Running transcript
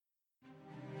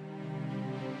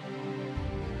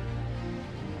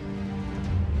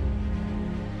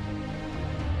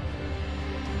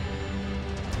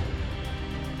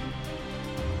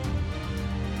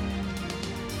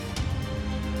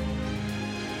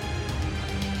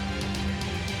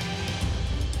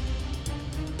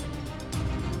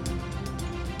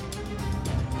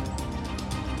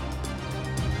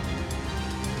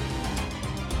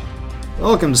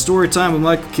Welcome to Storytime with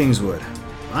Michael Kingswood.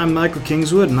 I'm Michael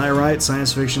Kingswood and I write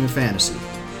science fiction and fantasy.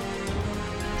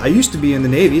 I used to be in the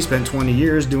Navy, spent 20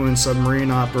 years doing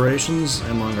submarine operations,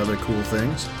 among other cool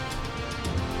things.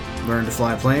 Learned to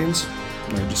fly planes,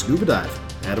 learned to scuba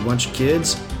dive, had a bunch of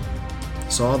kids,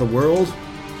 saw the world,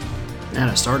 and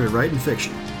I started writing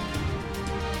fiction.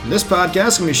 In this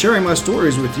podcast, I'm going to be sharing my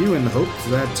stories with you in the hope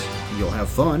that you'll have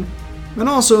fun, and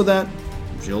also that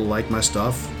you'll like my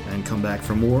stuff and come back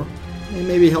for more, and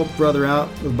maybe help a brother out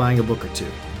with buying a book or two.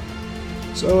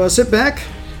 So sit back,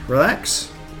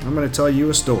 relax, I'm going to tell you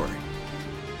a story.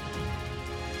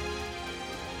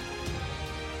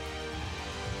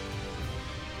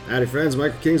 Howdy friends,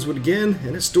 Michael Kingswood again,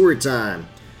 and it's story time.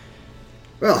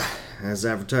 Well, as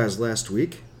advertised last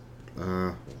week,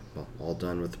 all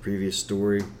done with the previous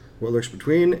story, What Lurks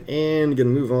Between, and gonna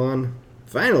move on,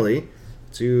 finally,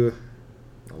 to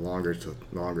a longer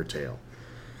tale.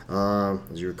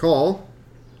 As you recall,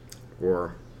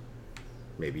 or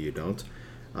maybe you don't,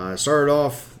 I started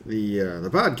off the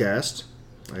podcast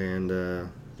and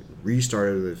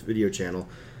restarted the video channel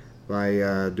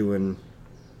by doing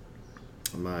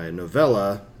my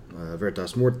novella,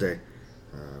 Veritas Morte,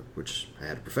 which I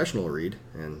had a professional read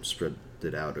and spread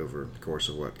it out over the course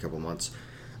of, a couple months.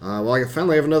 Well, I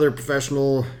finally have another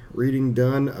professional reading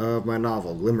done of my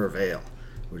novel, Glimmer Veil,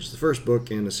 which is the first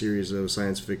book in a series of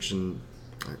science fiction,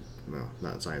 well,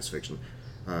 not science fiction,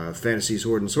 fantasy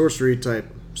sword and sorcery type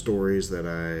stories that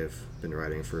I've been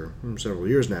writing for several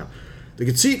years now. The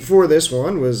conceit for this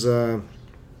one was, I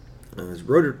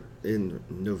wrote it in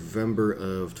November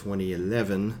of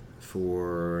 2011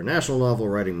 for National Novel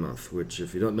Writing Month, which,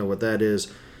 if you don't know what that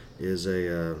is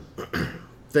a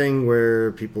thing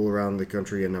where people around the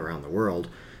country and around the world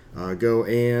go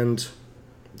and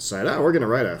decide, we're going to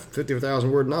write a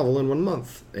 50,000 word novel in 1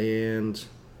 month, and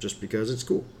just because it's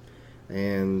cool.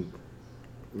 And,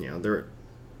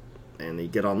 and you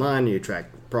get online, you track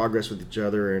progress with each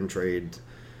other and trade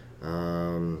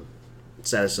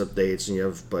status updates, and you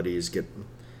have buddies get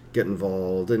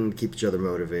involved and keep each other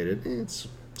motivated. It's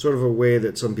sort of a way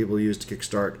that some people use to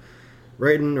kickstart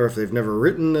writing, or if they've never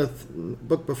written a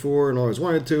book before and always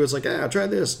wanted to, it's like, try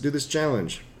this, do this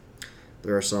challenge.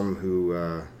 There are some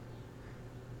who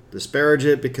disparage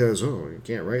it because, you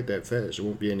can't write that fast, it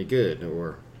won't be any good.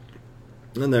 Or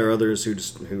then there are others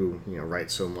who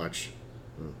write so much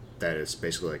that it's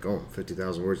basically like,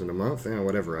 50,000 words in a month,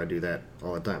 whatever, I do that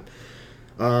all the time.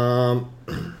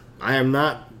 I am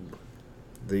not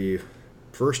the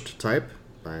first type.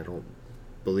 I don't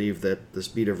believe that the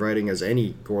speed of writing has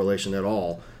any correlation at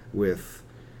all with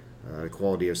the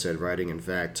quality of said writing. In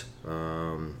fact,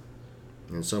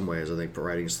 in some ways, I think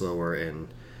writing slower and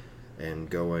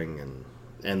going and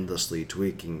endlessly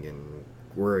tweaking and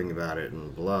worrying about it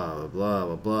and blah, blah,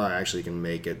 blah, blah actually can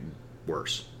make it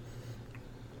worse.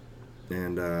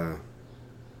 And,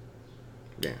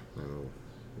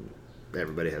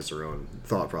 everybody has their own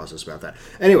thought process about that.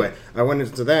 Anyway, I went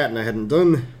into that, and I hadn't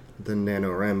done the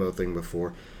NaNoWriMo thing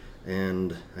before,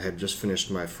 and I had just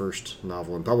finished my first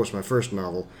novel and published my first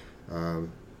novel a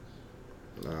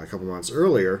couple months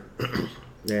earlier,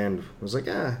 and was like,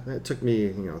 it took me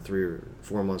 3 or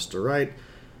 4 months to write.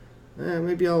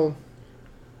 Maybe I'll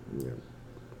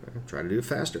try to do it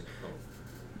faster.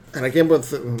 And I came up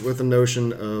with the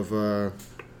notion of the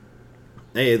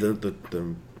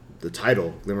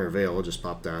title, Glimmer Veil, just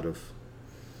popped out of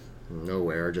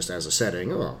nowhere, just as a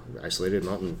setting. Isolated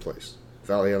mountain place.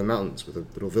 Valley of the mountains with a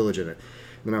little village in it.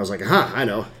 And then I was like, I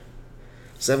know.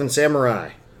 7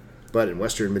 Samurai, but in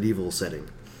Western medieval setting.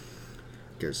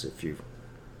 Because if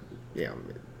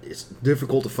it's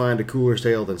difficult to find a cooler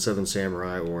tale than 7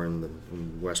 Samurai, or in the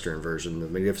Western version, the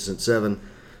Magnificent Seven,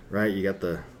 right? You got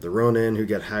the Ronin who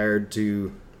get hired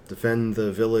to defend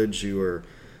the village, who are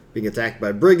being attacked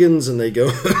by brigands, and they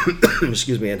go,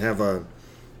 and have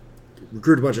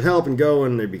recruit a bunch of help and go,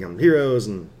 and they become heroes.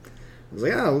 And I was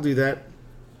like, I'll do that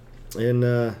in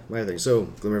my thing. So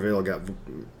Glimmer Veil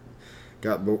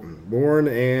got born,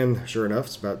 and sure enough,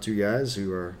 it's about 2 guys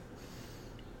who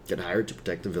get hired to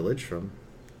protect the village from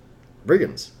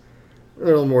brigands. A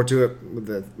little more to it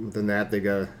than that. They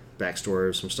got a backstory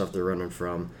of some stuff they're running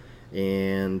from,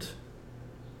 and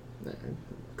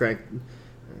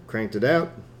cranked it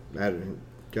out. I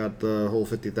got the whole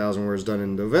 50,000 words done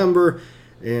in November.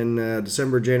 In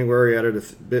December, January, added a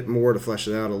bit more to flesh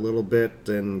it out a little bit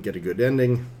and get a good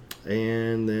ending,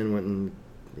 and then went and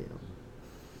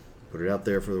put it out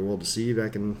there for the world to see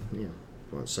back in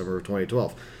summer of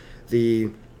 2012.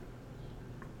 The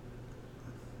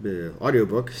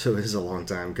audiobook, so it is a long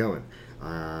time coming.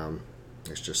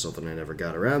 It's just something I never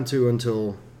got around to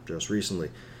until just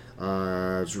recently.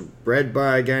 It's read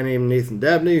by a guy named Nathan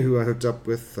Dabney, who I hooked up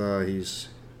with. He's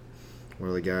one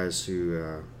of the guys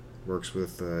who works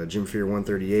with Jim Fear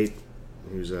 138,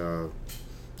 who's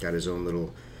got his own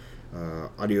little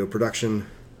audio production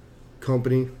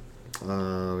company.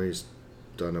 He's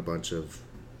done a bunch of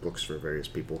books for various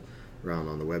people around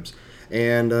on the webs.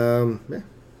 And I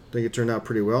think it turned out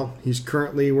pretty well. He's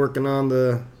currently working on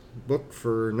the book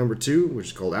for number 2, which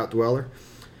is called Outdweller.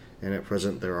 And at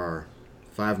present there are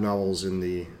 5 novels in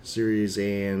the series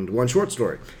and 1 short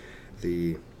story.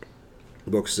 The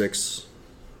book 6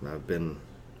 I've been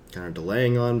kind of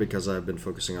delaying on because I've been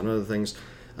focusing on other things.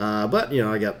 But,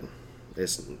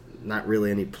 it's not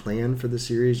really any plan for the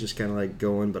series, just kind of like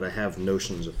going, but I have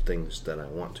notions of things that I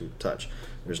want to touch.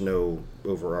 There's no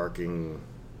overarching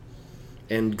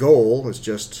end goal. It's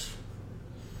just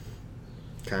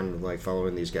kind of like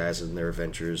following these guys and their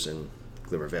adventures in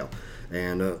Glimmervale.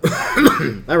 And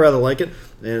I rather like it,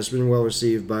 and it's been well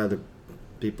received by the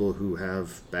people who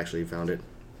have actually found it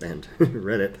and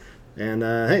read it. And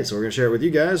hey, so we're going to share it with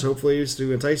you guys, hopefully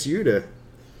to entice you to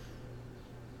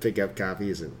pick up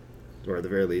copies and, or at the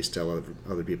very least, tell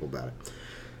other people about it.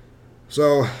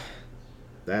 So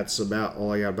that's about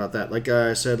all I got about that. Like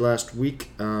I said last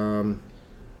week,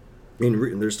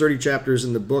 there's 30 chapters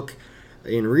in the book.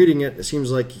 In reading it, it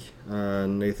seems like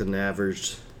Nathan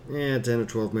averaged 10 to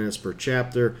 12 minutes per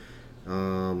chapter.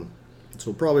 So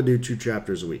we'll probably do 2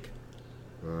 chapters a week.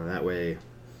 That way,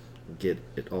 get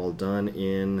it all done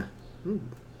in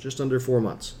just under 4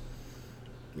 months.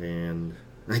 And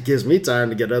that gives me time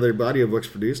to get other audiobooks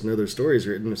produced and other stories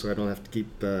written, so I don't have to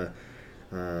keep don't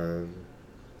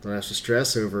have to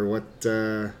stress over what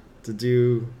to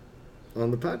do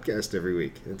on the podcast every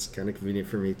week. It's kind of convenient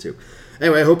for me too.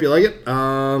 Anyway, I hope you like it.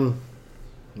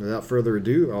 Without further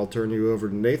ado, I'll turn you over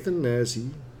to Nathan as he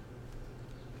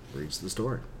reads the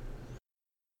story.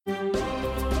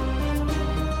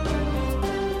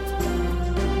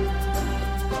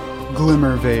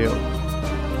 Glimmervale.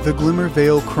 The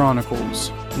Glimmervale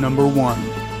Chronicles, Number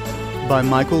 1, by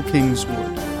Michael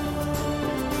Kingswood.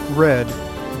 Read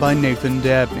by Nathan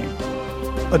Dabney.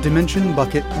 A Dimension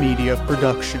Bucket Media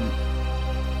production.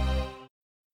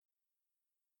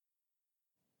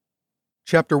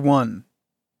 Chapter 1.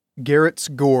 Garrett's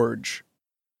Gorge.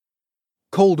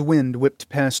 Cold wind whipped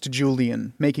past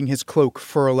Julian, making his cloak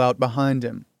furl out behind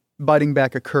him. Biting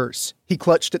back a curse, he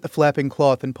clutched at the flapping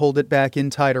cloth and pulled it back in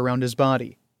tight around his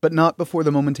body, but not before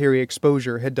the momentary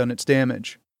exposure had done its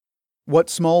damage. What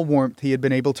small warmth he had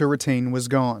been able to retain was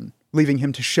gone, leaving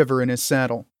him to shiver in his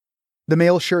saddle. The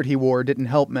mail shirt he wore didn't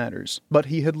help matters, but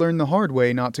he had learned the hard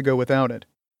way not to go without it.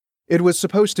 It was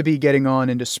supposed to be getting on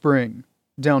into spring.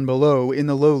 Down below, in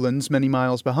the lowlands many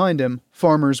miles behind him,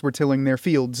 farmers were tilling their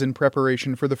fields in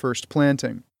preparation for the first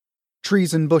planting.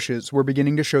 Trees and bushes were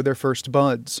beginning to show their first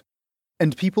buds,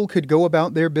 and people could go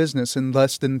about their business in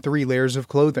less than 3 layers of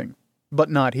clothing. But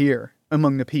not here,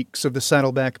 among the peaks of the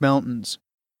Saddleback Mountains.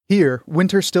 Here,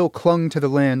 winter still clung to the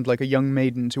land like a young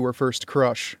maiden to her first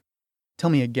crush. "Tell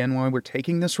me again why we're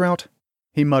taking this route?"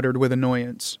 he muttered with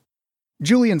annoyance.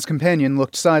 Julian's companion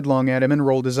looked sidelong at him and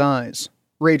rolled his eyes.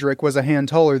 Raedric was a hand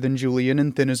taller than Julian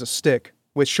and thin as a stick,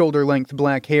 with shoulder-length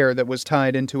black hair that was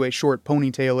tied into a short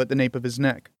ponytail at the nape of his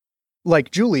neck.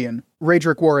 Like Julian,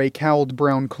 Raedric wore a cowled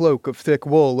brown cloak of thick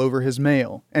wool over his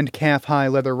mail, and calf-high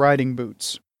leather riding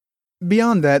boots.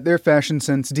 Beyond that, their fashion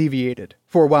sense deviated,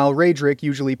 for while Raedric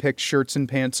usually picked shirts and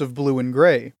pants of blue and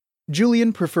gray,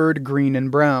 Julian preferred green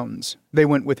and browns. They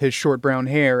went with his short brown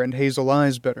hair and hazel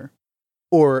eyes better.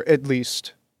 Or, at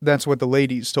least, that's what the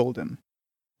ladies told him.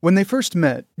 When they first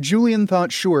met, Julian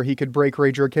thought sure he could break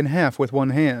Raedric in half with one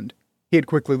hand. He had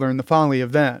quickly learned the folly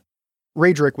of that.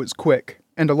 Raedric was quick,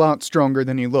 and a lot stronger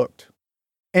than he looked.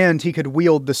 And he could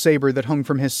wield the saber that hung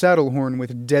from his saddle horn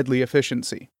with deadly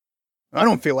efficiency. "I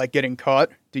don't feel like getting caught,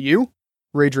 do you?"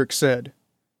 Raedric said.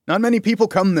 "Not many people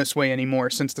come this way anymore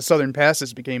since the southern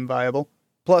passes became viable.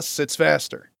 Plus, it's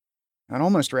faster." "I'd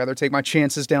almost rather take my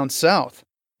chances down south,"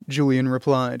 Julian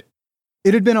replied.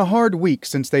 It had been a hard week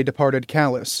since they departed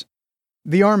Callus.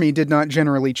 The army did not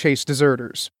generally chase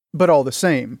deserters, but all the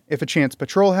same, if a chance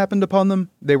patrol happened upon them,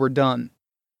 they were done.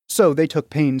 So they took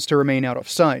pains to remain out of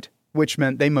sight, which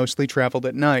meant they mostly traveled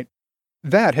at night.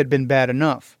 That had been bad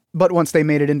enough, but once they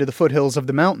made it into the foothills of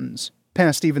the mountains,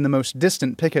 past even the most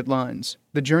distant picket lines,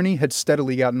 the journey had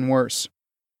steadily gotten worse.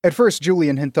 At first,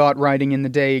 Julian had thought riding in the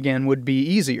day again would be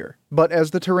easier, but as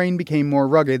the terrain became more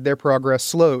rugged, their progress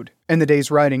slowed, and the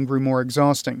day's riding grew more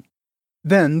exhausting.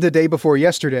 Then, the day before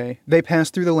yesterday, they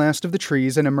passed through the last of the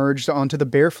trees and emerged onto the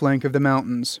bare flank of the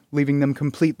mountains, leaving them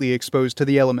completely exposed to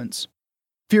the elements.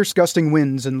 Fierce gusting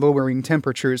winds and lowering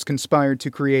temperatures conspired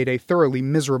to create a thoroughly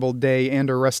miserable day and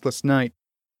a restless night.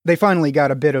 They finally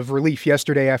got a bit of relief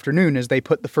yesterday afternoon as they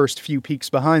put the first few peaks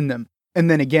behind them, and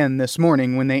then again this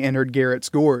morning when they entered Garrett's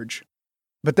Gorge.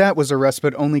 But that was a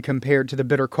respite only compared to the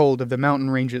bitter cold of the mountain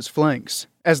range's flanks,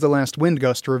 as the last wind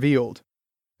gust revealed.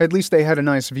 At least they had a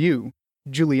nice view.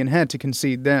 Julian had to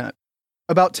concede that.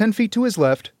 About 10 feet to his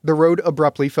left, the road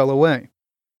abruptly fell away.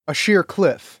 A sheer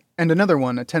cliff, and another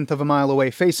one a tenth of a mile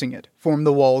away facing it, formed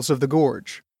the walls of the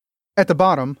gorge. At the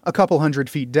bottom, a couple 100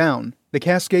 feet down, the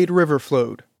Cascade River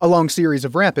flowed, a long series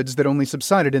of rapids that only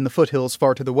subsided in the foothills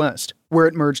far to the west, where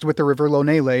it merged with the river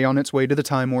Lonele on its way to the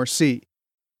Timor Sea.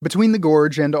 Between the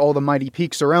gorge and all the mighty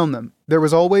peaks around them, there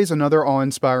was always another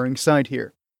awe-inspiring sight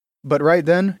here. But right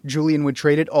then, Julian would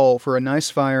trade it all for a nice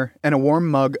fire and a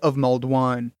warm mug of mulled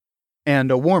wine.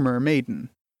 And a warmer maiden.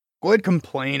 "Quit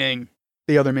complaining,"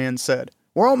 the other man said.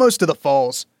 "We're almost to the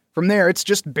falls. From there, it's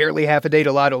just barely half a day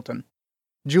to Lyttelton."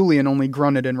 Julian only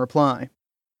grunted in reply.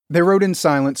 They rode in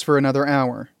silence for another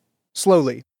hour.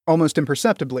 Slowly, almost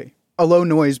imperceptibly, a low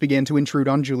noise began to intrude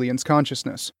on Julian's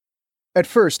consciousness. At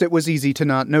first, it was easy to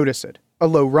not notice it, a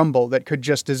low rumble that could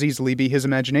just as easily be his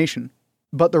imagination.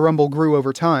 But the rumble grew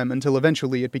over time until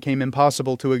eventually it became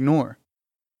impossible to ignore.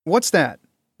 "What's that?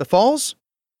 The falls?"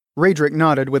 Raedric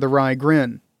nodded with a wry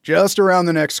grin. "Just around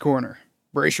the next corner.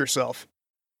 Brace yourself."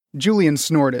 Julian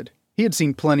snorted. He had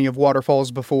seen plenty of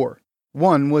waterfalls before.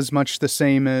 One was much the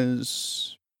same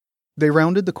as... They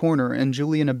rounded the corner, and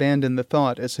Julian abandoned the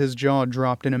thought as his jaw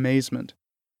dropped in amazement.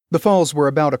 The falls were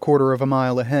about a quarter of a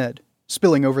mile ahead,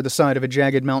 spilling over the side of a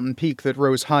jagged mountain peak that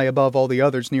rose high above all the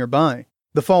others nearby.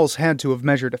 The falls had to have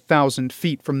measured 1,000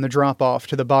 feet from the drop-off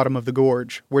to the bottom of the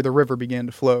gorge, where the river began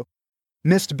to flow.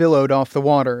 Mist billowed off the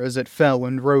water as it fell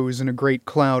and rose in a great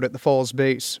cloud at the fall's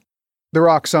base. The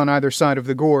rocks on either side of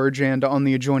the gorge and on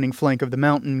the adjoining flank of the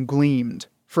mountain gleamed,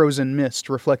 frozen mist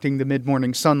reflecting the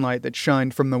mid-morning sunlight that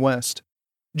shined from the west.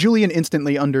 Julian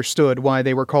instantly understood why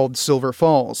they were called Silver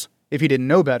Falls. If he didn't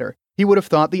know better, he would have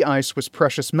thought the ice was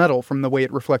precious metal from the way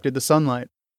it reflected the sunlight.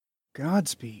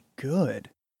 "Gods be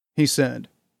good," he said.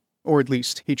 Or at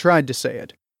least, he tried to say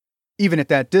it. Even at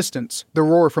that distance, the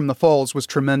roar from the falls was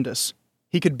tremendous.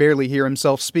 He could barely hear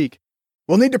himself speak.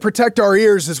 "We'll need to protect our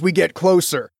ears as we get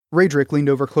closer." Raedric leaned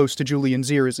over close to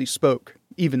Julian's ear as he spoke.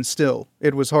 Even still,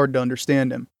 it was hard to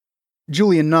understand him.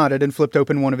 Julian nodded and flipped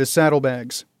open one of his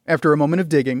saddlebags. After a moment of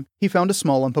digging, he found a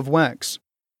small lump of wax.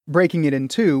 Breaking it in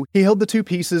two, he held the two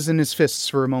pieces in his fists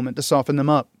for a moment to soften them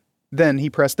up. Then he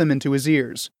pressed them into his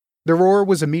ears. The roar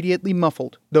was immediately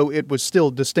muffled, though it was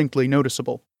still distinctly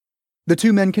noticeable. The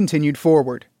two men continued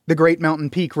forward. The great mountain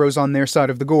peak rose on their side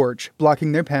of the gorge,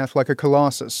 blocking their path like a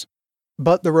colossus.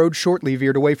 But the road shortly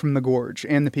veered away from the gorge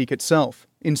and the peak itself,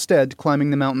 instead climbing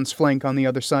the mountain's flank on the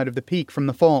other side of the peak from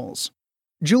the falls.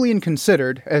 Julian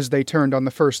considered, as they turned on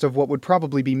the first of what would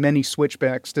probably be many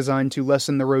switchbacks designed to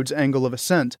lessen the road's angle of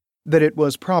ascent, that it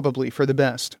was probably for the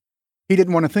best. He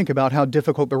didn't want to think about how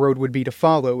difficult the road would be to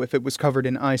follow if it was covered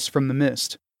in ice from the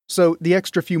mist, so the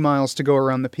extra few miles to go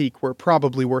around the peak were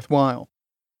probably worthwhile.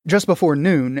 Just before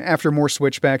noon, after more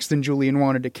switchbacks than Julian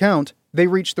wanted to count, they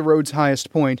reached the road's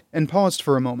highest point and paused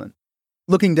for a moment.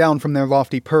 Looking down from their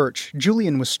lofty perch,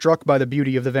 Julian was struck by the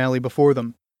beauty of the valley before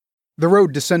them. The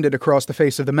road descended across the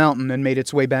face of the mountain and made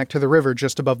its way back to the river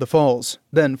just above the falls,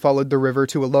 then followed the river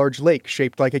to a large lake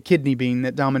shaped like a kidney bean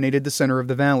that dominated the center of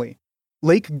the valley.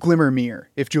 Lake Glimmermere,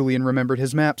 if Julian remembered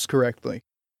his maps correctly.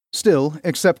 Still,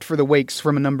 except for the wakes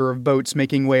from a number of boats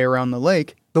making way around the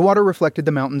lake, the water reflected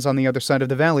the mountains on the other side of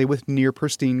the valley with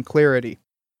near-pristine clarity.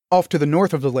 Off to the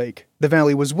north of the lake, the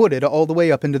valley was wooded all the way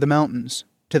up into the mountains.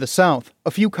 To the south,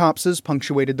 a few copses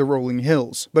punctuated the rolling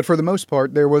hills, but for the most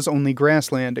part there was only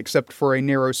grassland except for a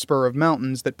narrow spur of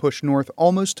mountains that pushed north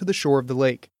almost to the shore of the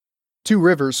lake. Two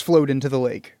rivers flowed into the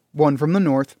lake, one from the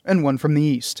north and one from the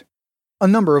east. A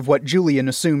number of what Julian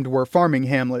assumed were farming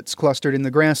hamlets clustered in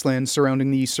the grasslands surrounding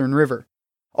the eastern river.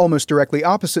 Almost directly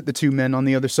opposite the two men on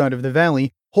the other side of the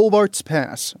valley, Holbart's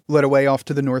Pass led away off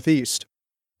to the northeast.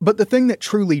 But the thing that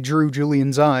truly drew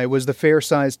Julian's eye was the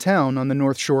fair-sized town on the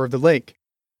north shore of the lake.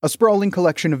 A sprawling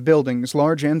collection of buildings,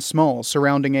 large and small,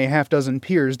 surrounding a half-dozen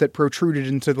piers that protruded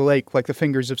into the lake like the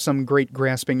fingers of some great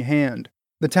grasping hand.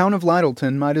 The town of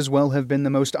Lyttelton might as well have been the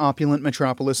most opulent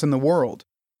metropolis in the world.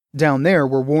 Down there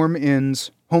were warm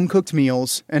inns, home-cooked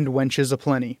meals, and wenches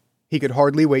aplenty. He could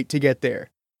hardly wait to get there.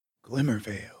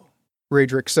 "Glimmervale,"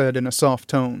 Raedric said in a soft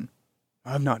tone.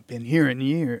 "I've not been here in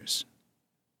years."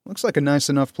 "Looks like a nice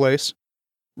enough place."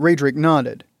 Raedric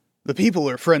nodded. "The people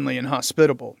are friendly and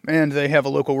hospitable, and they have a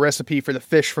local recipe for the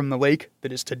fish from the lake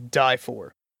that is to die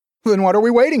for." "Then what are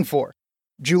we waiting for?"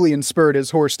 Julian spurred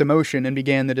his horse to motion and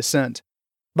began the descent.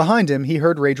 Behind him, he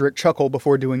heard Raedric chuckle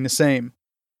before doing the same.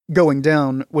 Going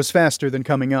down was faster than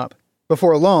coming up.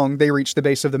 Before long, they reached the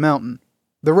base of the mountain.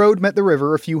 The road met the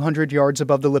river a few hundred yards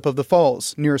above the lip of the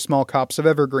falls, near a small copse of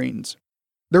evergreens.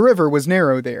 The river was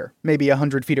narrow there, maybe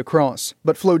 100 feet across,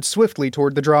 but flowed swiftly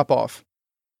toward the drop-off.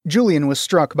 Julian was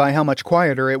struck by how much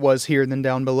quieter it was here than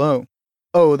down below.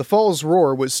 Oh, the fall's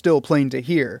roar was still plain to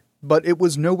hear, but it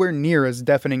was nowhere near as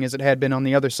deafening as it had been on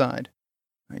the other side.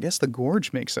 I guess the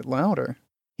gorge makes it louder,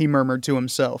 he murmured to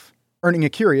himself, earning a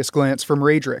curious glance from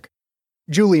Raedric.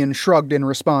 Julian shrugged in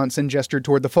response and gestured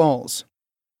toward the falls.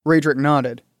 Raedric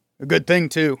nodded. A good thing,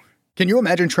 too. Can you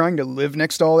imagine trying to live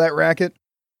next to all that racket?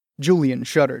 Julian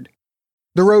shuddered.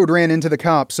 The road ran into the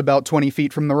copse about 20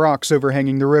 feet from the rocks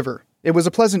overhanging the river. It was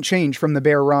a pleasant change from the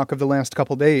bare rock of the last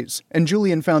couple days, and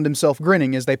Julian found himself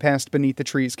grinning as they passed beneath the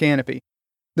tree's canopy.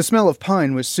 The smell of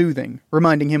pine was soothing,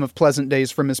 reminding him of pleasant days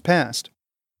from his past.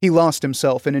 He lost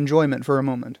himself in enjoyment for a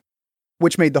moment,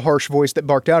 which made the harsh voice that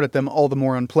barked out at them all the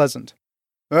more unpleasant.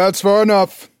 That's far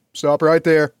enough. Stop right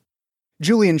there.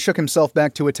 Julian shook himself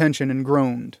back to attention and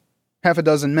groaned. Half a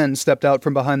dozen men stepped out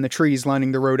from behind the trees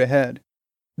lining the road ahead.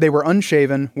 They were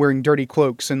unshaven, wearing dirty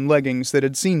cloaks and leggings that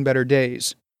had seen better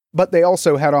days. But they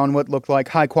also had on what looked like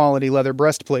high-quality leather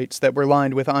breastplates that were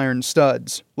lined with iron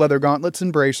studs, leather gauntlets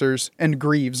and bracers, and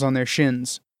greaves on their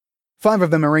shins. 5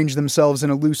 of them arranged themselves in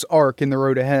a loose arc in the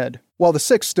road ahead, while the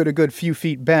 6th stood a good few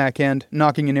feet back and,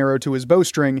 knocking an arrow to his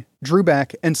bowstring, drew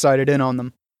back and sighted in on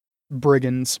them.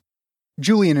 Brigands.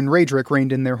 Julian and Raedric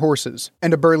reined in their horses,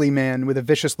 and a burly man with a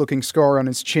vicious-looking scar on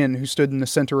his chin who stood in the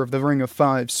center of the ring of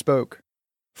 5 spoke.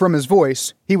 From his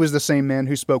voice, he was the same man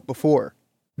who spoke before.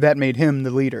 That made him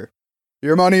the leader.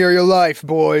 Your money or your life,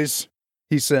 boys,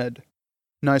 he said.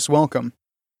 Nice welcome.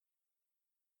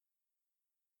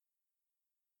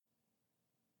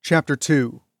 Chapter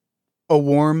 2. A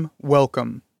Warm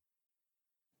Welcome.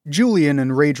 Julian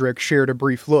and Raedric shared a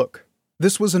brief look.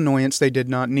 This was annoyance they did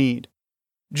not need.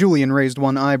 Julian raised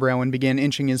one eyebrow and began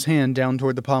inching his hand down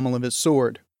toward the pommel of his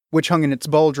sword, which hung in its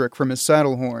baldric from his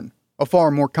saddle horn, a far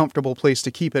more comfortable place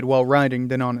to keep it while riding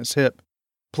than on his hip.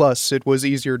 Plus, it was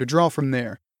easier to draw from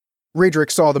there.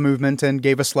 Raedric saw the movement and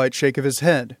gave a slight shake of his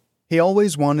head. He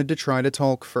always wanted to try to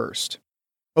talk first.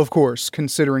 Of course,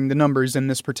 considering the numbers in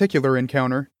this particular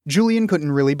encounter, Julian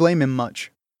couldn't really blame him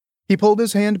much. He pulled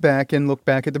his hand back and looked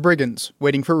back at the brigands,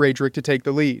 waiting for Raedric to take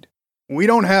the lead. We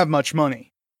don't have much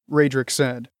money, Raedric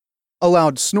said. A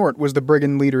loud snort was the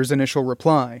brigand leader's initial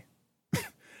reply.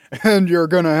 And you're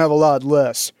gonna have a lot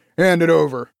less. Hand it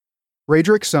over.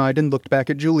 Raedric sighed and looked back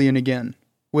at Julian again.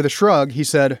 With a shrug, he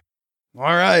said, All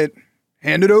right,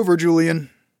 hand it over, Julian.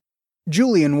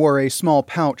 Julian wore a small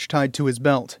pouch tied to his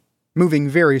belt. Moving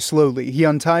very slowly, he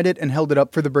untied it and held it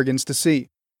up for the brigands to see.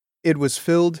 It was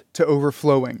filled to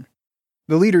overflowing.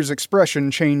 The leader's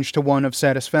expression changed to one of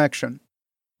satisfaction.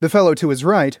 The fellow to his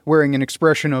right, wearing an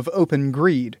expression of open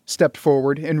greed, stepped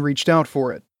forward and reached out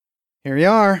for it. Here you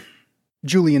are,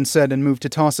 Julian said and moved to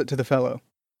toss it to the fellow.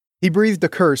 He breathed a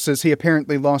curse as he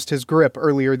apparently lost his grip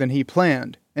earlier than he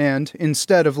planned, and,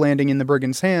 instead of landing in the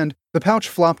brigand's hand, the pouch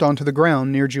flopped onto the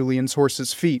ground near Julian's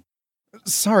horse's feet.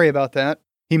 Sorry about that,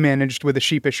 he managed with a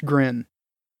sheepish grin.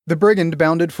 The brigand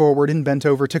bounded forward and bent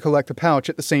over to collect the pouch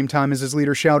at the same time as his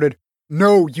leader shouted,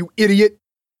 No, you idiot!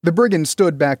 The brigand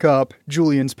stood back up,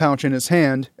 Julian's pouch in his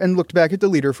hand, and looked back at the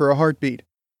leader for a heartbeat.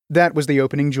 That was the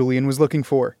opening Julian was looking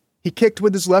for. He kicked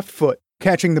with his left foot,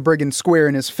 catching the brigand square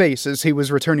in his face as he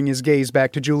was returning his gaze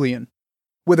back to Julian.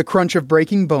 With a crunch of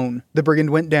breaking bone, the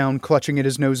brigand went down, clutching at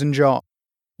his nose and jaw.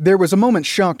 There was a moment's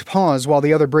shocked pause while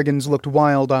the other brigands looked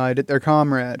wild-eyed at their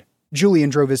comrade. Julian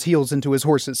drove his heels into his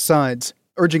horse's sides,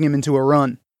 urging him into a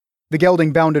run. The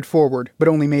gelding bounded forward, but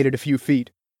only made it a few feet.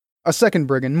 A second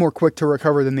brigand, more quick to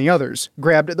recover than the others,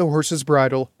 grabbed at the horse's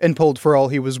bridle and pulled for all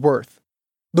he was worth.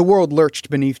 The world lurched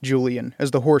beneath Julian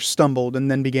as the horse stumbled and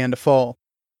then began to fall.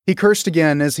 He cursed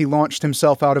again as he launched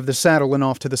himself out of the saddle and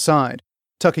off to the side.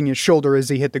 Tucking his shoulder as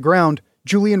he hit the ground,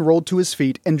 Julian rolled to his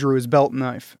feet and drew his belt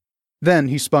knife. Then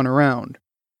he spun around.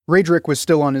 Raedric was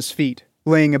still on his feet,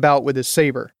 laying about with his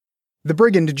saber. The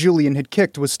brigand Julian had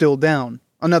kicked was still down.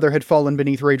 Another had fallen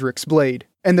beneath Raedric's blade,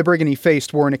 and the brigand he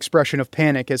faced wore an expression of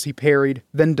panic as he parried,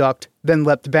 then ducked, then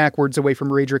leapt backwards away from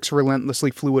Raedric's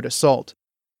relentlessly fluid assault.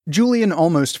 Julian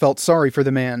almost felt sorry for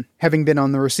the man, having been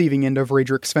on the receiving end of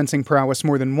Raedric's fencing prowess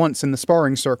more than once in the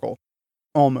sparring circle.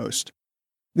 Almost.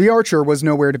 The archer was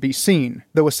nowhere to be seen,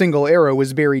 though a single arrow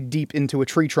was buried deep into a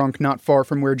tree trunk not far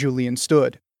from where Julian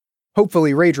stood.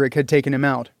 Hopefully Raedric had taken him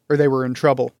out, or they were in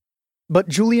trouble. But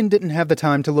Julian didn't have the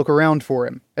time to look around for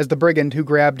him, as the brigand who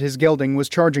grabbed his gelding was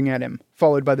charging at him,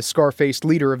 followed by the scar-faced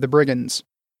leader of the brigands.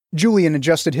 Julian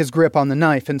adjusted his grip on the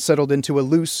knife and settled into a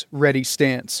loose, ready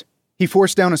stance. He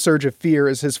forced down a surge of fear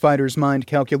as his fighter's mind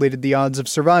calculated the odds of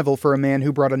survival for a man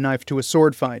who brought a knife to a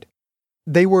sword fight.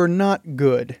 They were not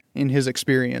good, in his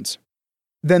experience.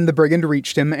 Then the brigand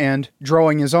reached him and,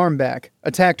 drawing his arm back,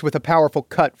 attacked with a powerful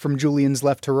cut from Julian's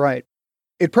left to right.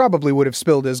 It probably would have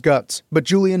spilled his guts, but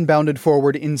Julian bounded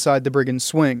forward inside the brigand's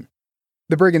swing.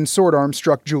 The brigand's sword arm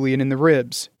struck Julian in the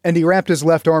ribs, and he wrapped his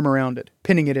left arm around it,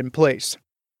 pinning it in place.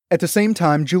 At the same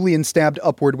time, Julian stabbed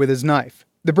upward with his knife.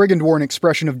 The brigand wore an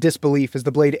expression of disbelief as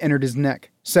the blade entered his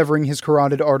neck, severing his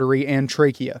carotid artery and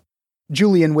trachea.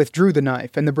 Julian withdrew the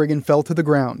knife, and the brigand fell to the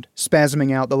ground,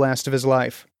 spasming out the last of his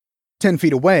life. 10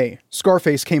 feet away,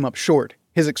 Scarface came up short,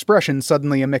 his expression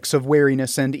suddenly a mix of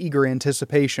wariness and eager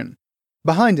anticipation.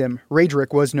 Behind him,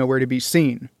 Raedric was nowhere to be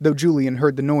seen, though Julian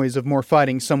heard the noise of more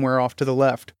fighting somewhere off to the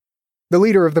left. The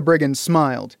leader of the brigands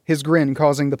smiled, his grin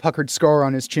causing the puckered scar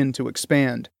on his chin to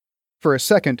expand. For a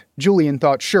second, Julian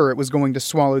thought sure it was going to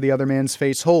swallow the other man's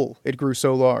face whole, it grew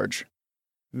so large.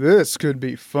 "This could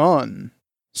be fun,"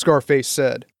 Scarface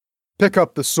said. "Pick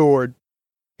up the sword."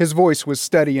 His voice was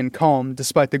steady and calm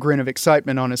despite the grin of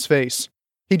excitement on his face.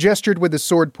 He gestured with his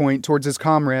sword point towards his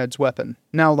comrade's weapon,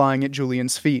 now lying at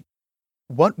Julian's feet.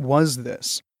 What was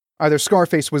this? Either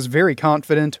Scarface was very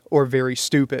confident or very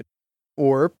stupid.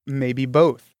 Or maybe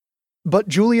both. But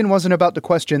Julian wasn't about to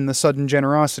question the sudden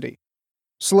generosity.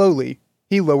 Slowly,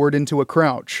 he lowered into a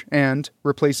crouch, and,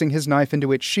 replacing his knife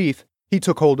into its sheath, he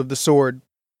took hold of the sword.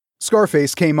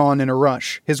 Scarface came on in a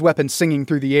rush, his weapon singing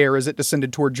through the air as it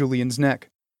descended toward Julian's neck.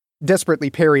 Desperately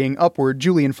parrying upward,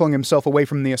 Julian flung himself away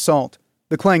from the assault.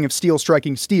 The clang of steel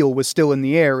striking steel was still in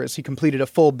the air as he completed a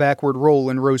full backward roll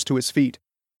and rose to his feet.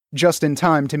 Just in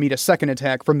time to meet a second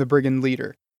attack from the brigand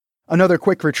leader. Another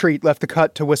quick retreat left the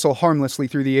cut to whistle harmlessly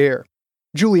through the air.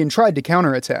 Julian tried to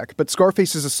counterattack, but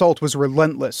Scarface's assault was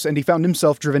relentless, and he found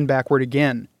himself driven backward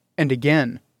again. And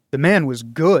again. The man was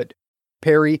good.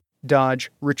 Parry, dodge,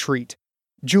 retreat.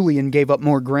 Julian gave up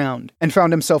more ground, and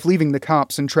found himself leaving the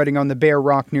copse and treading on the bare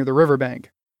rock near the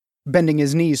riverbank. Bending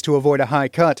his knees to avoid a high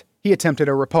cut, he attempted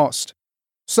a riposte.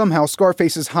 Somehow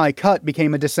Scarface's high cut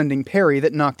became a descending parry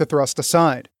that knocked the thrust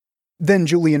aside. Then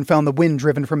Julian found the wind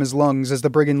driven from his lungs as the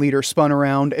brigand leader spun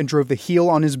around and drove the heel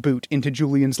on his boot into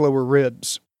Julian's lower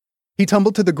ribs. He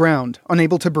tumbled to the ground,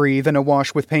 unable to breathe and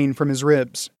awash with pain from his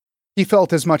ribs. He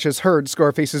felt as much as heard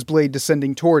Scarface's blade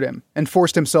descending toward him, and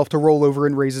forced himself to roll over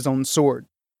and raise his own sword.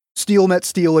 Steel met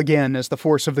steel again as the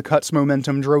force of the cut's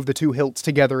momentum drove the two hilts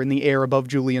together in the air above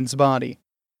Julian's body.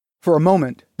 For a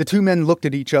moment, the two men looked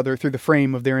at each other through the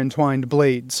frame of their entwined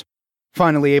blades.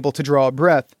 Finally able to draw a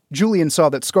breath, Julian saw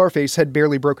that Scarface had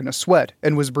barely broken a sweat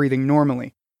and was breathing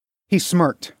normally. He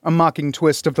smirked, a mocking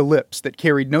twist of the lips that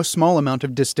carried no small amount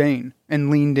of disdain, and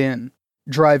leaned in,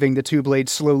 driving the two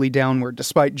blades slowly downward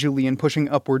despite Julian pushing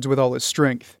upwards with all his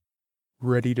strength.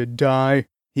 "Ready to die?"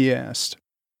 he asked.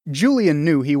 Julian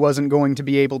knew he wasn't going to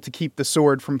be able to keep the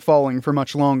sword from falling for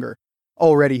much longer.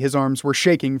 Already his arms were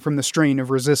shaking from the strain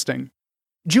of resisting.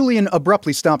 Julian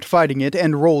abruptly stopped fighting it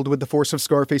and rolled with the force of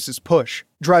Scarface's push,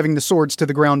 driving the swords to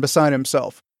the ground beside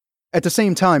himself. At the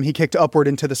same time, he kicked upward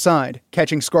and to the side,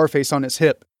 catching Scarface on his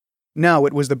hip. Now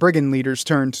it was the brigand leader's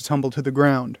turn to tumble to the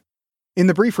ground. In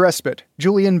the brief respite,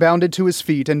 Julian bounded to his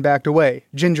feet and backed away,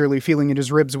 gingerly feeling at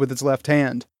his ribs with his left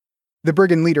hand. The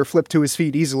brigand leader flipped to his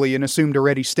feet easily and assumed a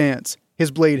ready stance, his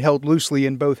blade held loosely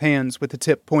in both hands with the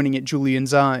tip pointing at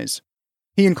Julian's eyes.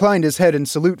 He inclined his head in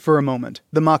salute for a moment,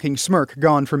 the mocking smirk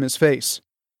gone from his face.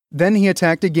 Then he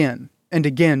attacked again, and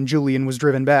again Julian was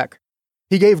driven back.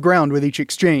 He gave ground with each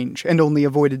exchange, and only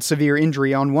avoided severe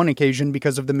injury on one occasion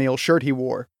because of the mail shirt he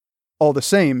wore. All the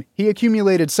same, he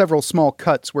accumulated several small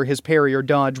cuts where his parry or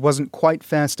dodge wasn't quite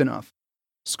fast enough.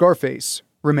 Scarface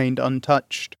remained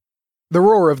untouched. The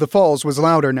roar of the falls was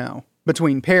louder now.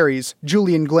 Between parries,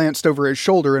 Julian glanced over his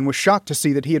shoulder and was shocked to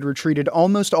see that he had retreated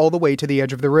almost all the way to the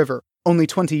edge of the river, only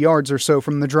 20 yards or so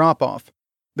from the drop-off.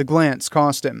 The glance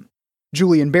cost him.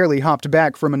 Julian barely hopped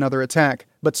back from another attack,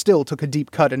 but still took a deep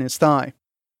cut in his thigh.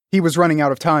 He was running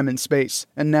out of time and space,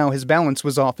 and now his balance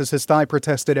was off as his thigh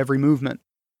protested every movement.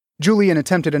 Julian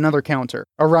attempted another counter,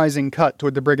 a rising cut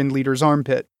toward the brigand leader's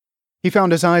armpit. He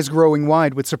found his eyes growing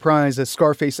wide with surprise as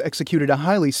Scarface executed a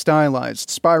highly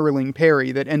stylized, spiraling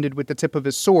parry that ended with the tip of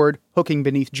his sword hooking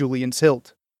beneath Julian's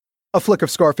hilt. A flick of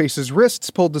Scarface's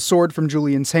wrists pulled the sword from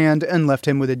Julian's hand and left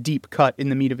him with a deep cut in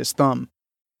the meat of his thumb.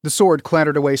 The sword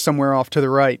clattered away somewhere off to the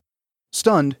right.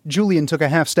 Stunned, Julian took a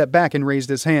half step back and raised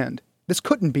his hand. This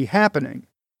couldn't be happening.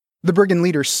 The brigand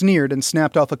leader sneered and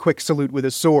snapped off a quick salute with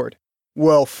his sword.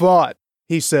 "Well fought,"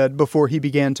 he said before he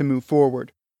began to move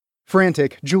forward.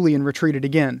 Frantic, Julian retreated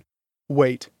again.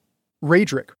 Wait.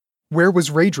 Raedric. Where was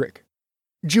Raedric?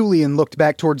 Julian looked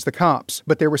back towards the cops,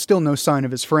 but there was still no sign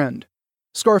of his friend.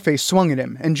 Scarface swung at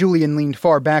him, and Julian leaned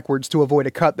far backwards to avoid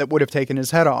a cut that would have taken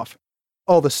his head off.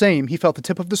 All the same, he felt the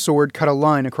tip of the sword cut a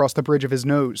line across the bridge of his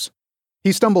nose.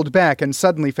 He stumbled back and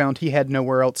suddenly found he had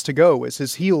nowhere else to go as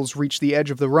his heels reached the edge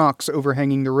of the rocks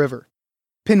overhanging the river.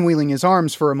 Pinwheeling his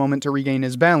arms for a moment to regain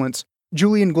his balance,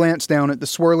 Julian glanced down at the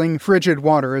swirling, frigid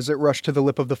water as it rushed to the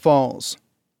lip of the falls.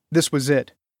 This was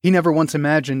it. He never once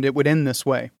imagined it would end this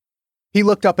way. He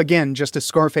looked up again just as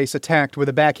Scarface attacked with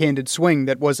a backhanded swing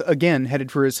that was again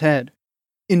headed for his head.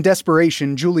 In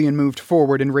desperation, Julian moved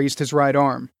forward and raised his right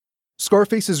arm.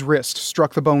 Scarface's wrist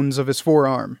struck the bones of his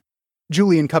forearm.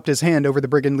 Julian cupped his hand over the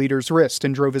brigand leader's wrist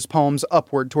and drove his palms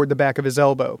upward toward the back of his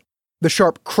elbow. The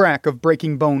sharp crack of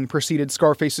breaking bone preceded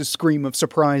Scarface's scream of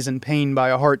surprise and pain by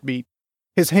a heartbeat.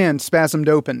 His hand spasmed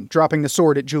open, dropping the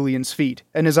sword at Julian's feet,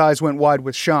 and his eyes went wide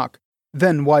with shock,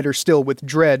 then wider still with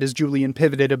dread as Julian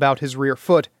pivoted about his rear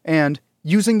foot and,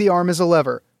 using the arm as a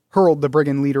lever, hurled the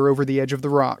brigand leader over the edge of the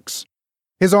rocks.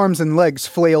 His arms and legs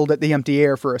flailed at the empty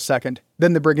air for a second,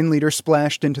 then the brigand leader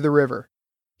splashed into the river.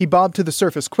 He bobbed to the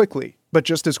surface quickly, but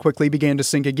just as quickly began to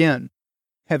sink again.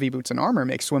 Heavy boots and armor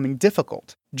make swimming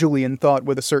difficult, Julian thought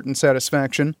with a certain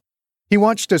satisfaction. He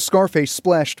watched as Scarface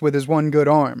splashed with his one good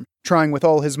arm, trying with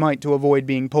all his might to avoid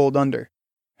being pulled under.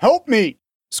 "Help me!"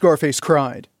 Scarface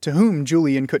cried, to whom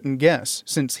Julian couldn't guess,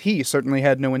 since he certainly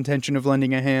had no intention of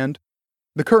lending a hand.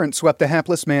 The current swept the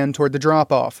hapless man toward the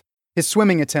drop-off. His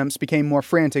swimming attempts became more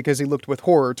frantic as he looked with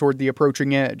horror toward the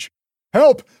approaching edge.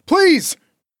 "Help! Please!"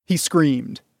 he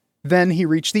screamed. Then he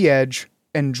reached the edge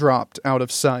and dropped out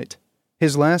of sight.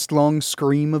 His last long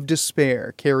scream of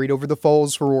despair carried over the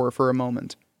fall's roar for a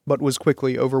moment, but was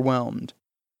quickly overwhelmed.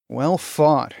 "Well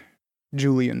fought,"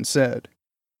 Julian said.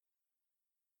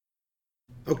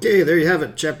 Okay, there you have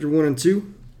it, Chapter 1 and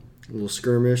 2. A little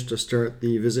skirmish to start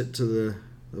the visit to the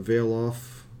Veil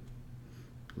Off.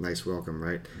 Nice welcome,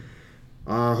 right?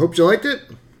 Hope you liked it.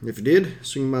 If you did,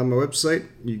 swing by my website.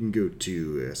 You can go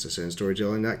to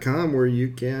ssnstorytelling.com where you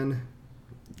can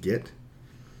get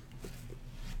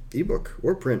ebook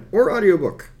or print or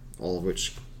audiobook, all of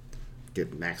which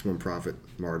get maximum profit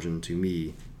margin to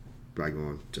me by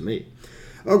going to me.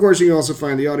 Of course, you can also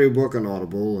find the audiobook on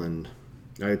Audible and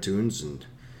iTunes and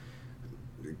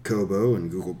Kobo and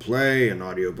Google Play and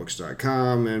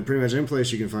audiobooks.com, and pretty much any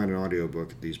place you can find an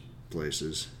audiobook at these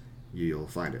places, you'll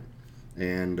find it.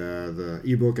 And the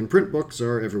ebook and print books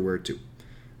are everywhere too.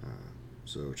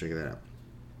 So check that out.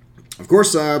 Of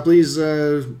course, please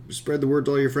spread the word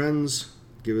to all your friends.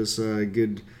 Give us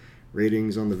good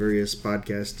ratings on the various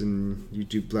podcast and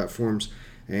YouTube platforms.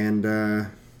 And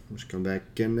we'll just come back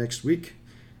again next week.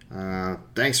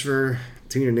 Thanks for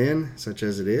tuning in, such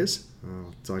as it is.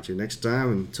 I'll talk to you next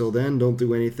time. Until then, don't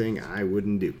do anything I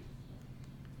wouldn't do.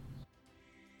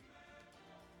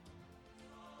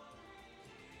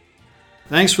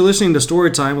 Thanks for listening to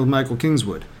Storytime with Michael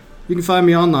Kingswood. You can find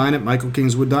me online at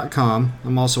michaelkingswood.com.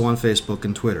 I'm also on Facebook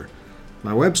and Twitter.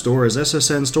 My web store is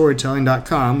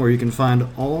ssnstorytelling.com, where you can find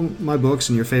all my books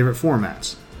in your favorite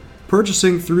formats.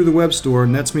 Purchasing through the web store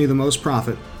nets me the most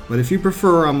profit, but if you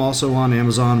prefer, I'm also on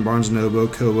Amazon, Barnes & Noble,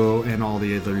 Kobo, and all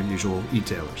the other usual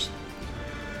e-tailers.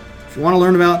 If you want to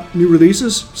learn about new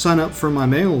releases, sign up for my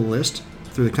mailing list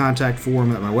through the contact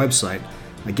form at my website.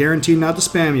 I guarantee not to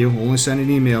spam you, only send an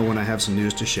email when I have some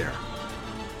news to share.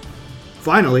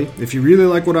 Finally, if you really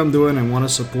like what I'm doing and want to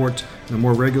support on a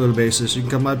more regular basis, you can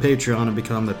come by Patreon and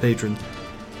become a patron.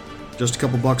 Just a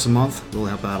couple bucks a month will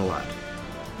help out a lot.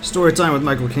 Storytime with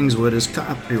Michael Kingswood is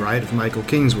copyright of Michael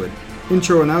Kingswood.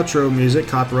 Intro and outro music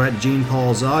copyright Gene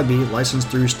Paul Zogby, licensed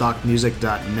through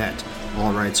stockmusic.net.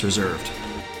 All rights reserved.